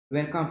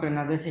Welcome to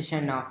another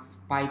session of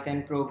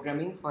Python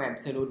programming for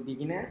absolute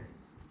beginners.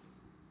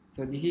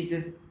 So this is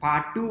this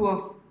part 2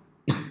 of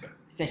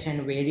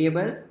session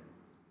variables.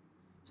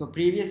 So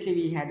previously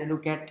we had a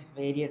look at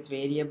various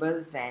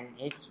variables and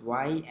x,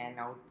 y and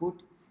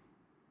output,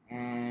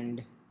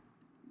 and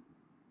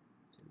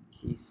so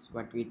this is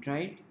what we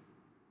tried.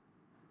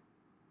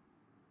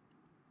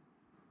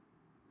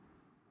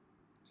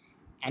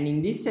 And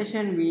in this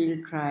session we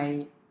will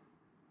try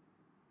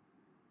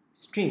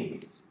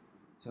strings.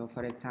 So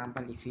for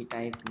example, if we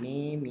type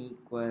name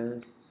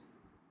equals,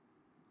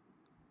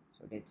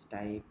 so let's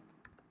type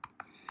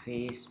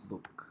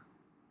Facebook,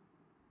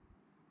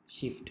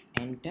 shift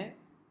enter.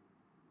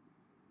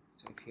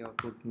 So if you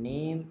put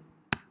name,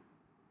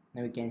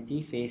 now we can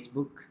see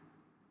Facebook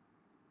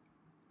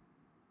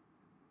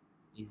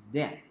is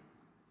there.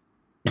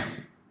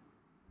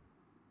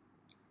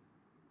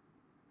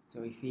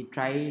 So if we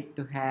try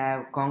to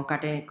have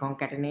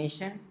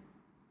concatenation,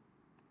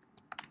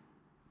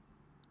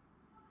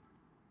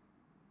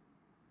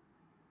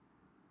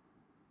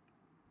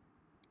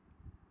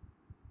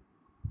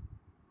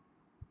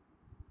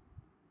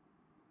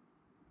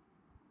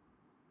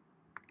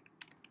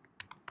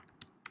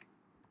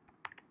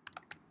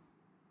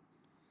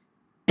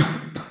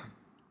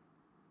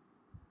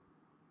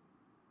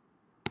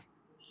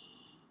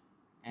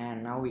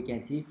 and now we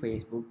can see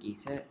Facebook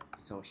is a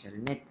social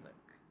network.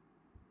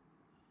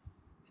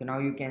 So now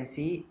you can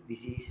see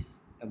this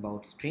is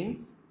about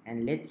strings,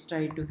 and let's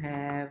try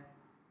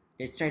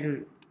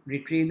to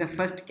retrieve the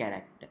first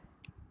character.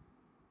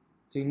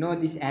 So you know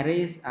these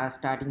arrays are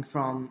starting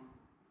from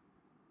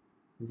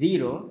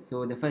 0,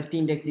 so the first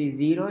index is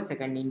 0,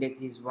 second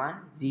index is 1,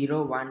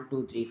 0, 1,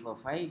 2, 3, 4,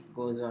 5, it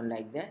goes on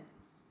like that.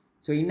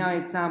 So in our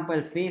example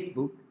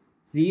Facebook,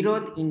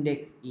 0th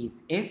index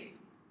is F,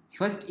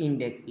 first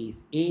index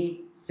is A,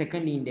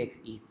 second index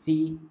is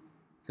C,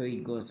 so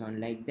it goes on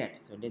like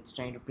that. So let's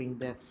try to print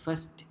the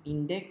first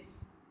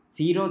index,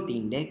 0th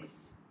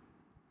index,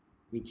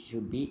 which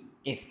should be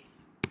F,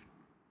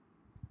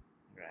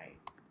 right?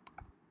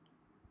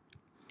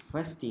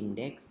 First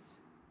index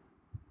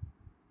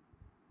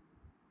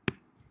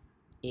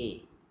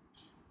A,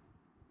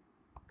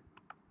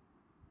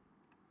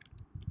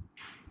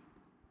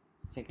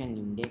 second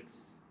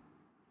index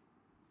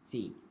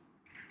C.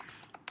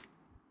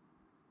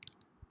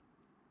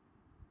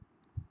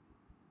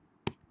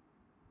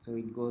 So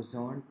it goes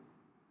on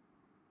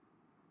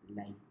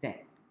like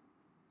that.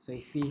 So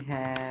if we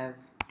have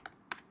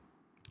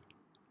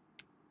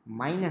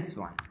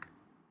 -1,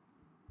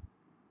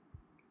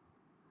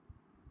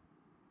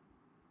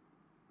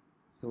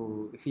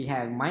 so if we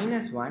have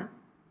 -1,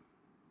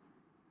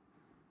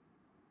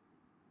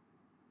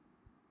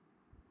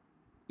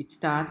 it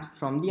starts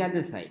from the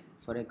other side.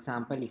 For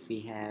example, if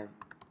we have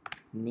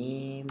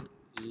name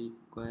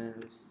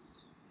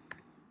equals,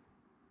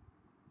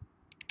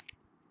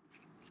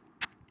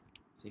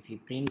 so if you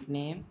print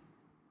name,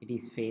 it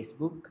is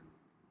Facebook,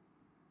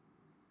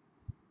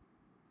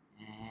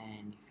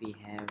 and if we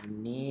have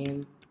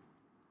name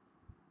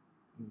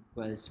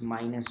equals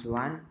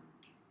 -1,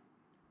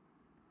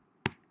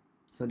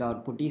 so the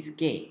output is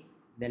K,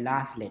 the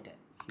last letter.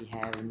 If we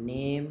have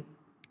name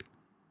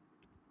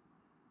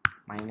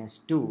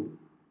 -2,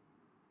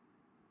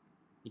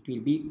 it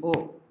will be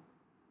O,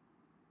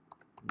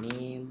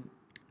 name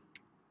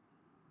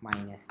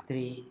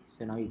 -3,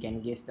 so now you can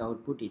guess the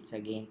output, it's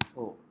again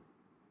O,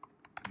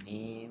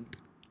 name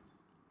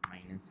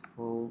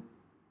 -4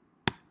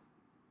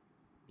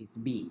 is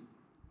B,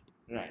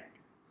 right?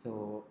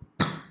 So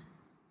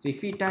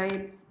if we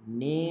type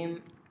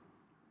name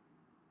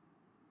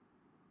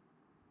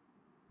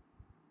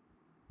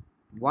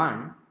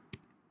 1,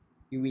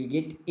 you will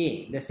get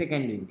A, the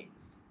second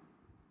index.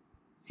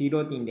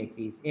 0th index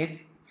is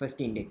F,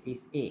 first index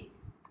is A.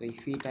 So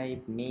if we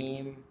type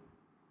name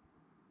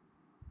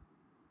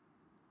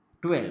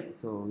 12,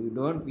 so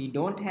we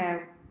don't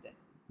have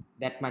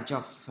that much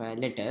of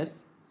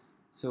letters,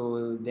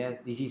 so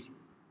this is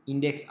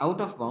index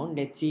out of bound.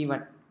 Let's see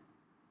what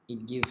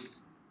it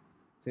gives.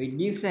 So it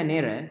gives an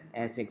error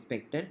as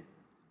expected,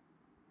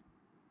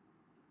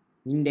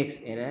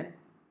 index error,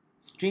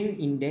 string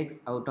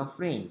index out of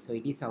range, so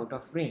it is out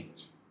of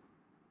range.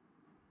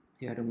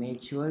 So you have to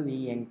make sure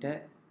we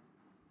enter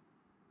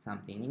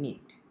something in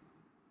it.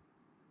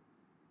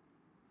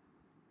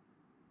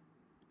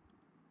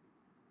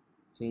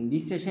 So in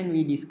this session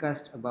we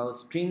discussed about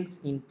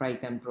strings in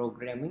Python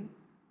programming,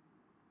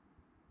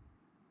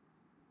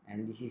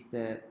 and this is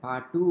the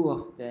part 2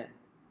 of the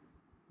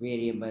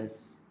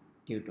variables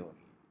tutorial.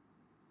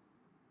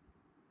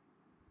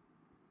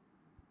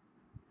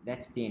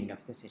 That's the end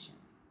of the session.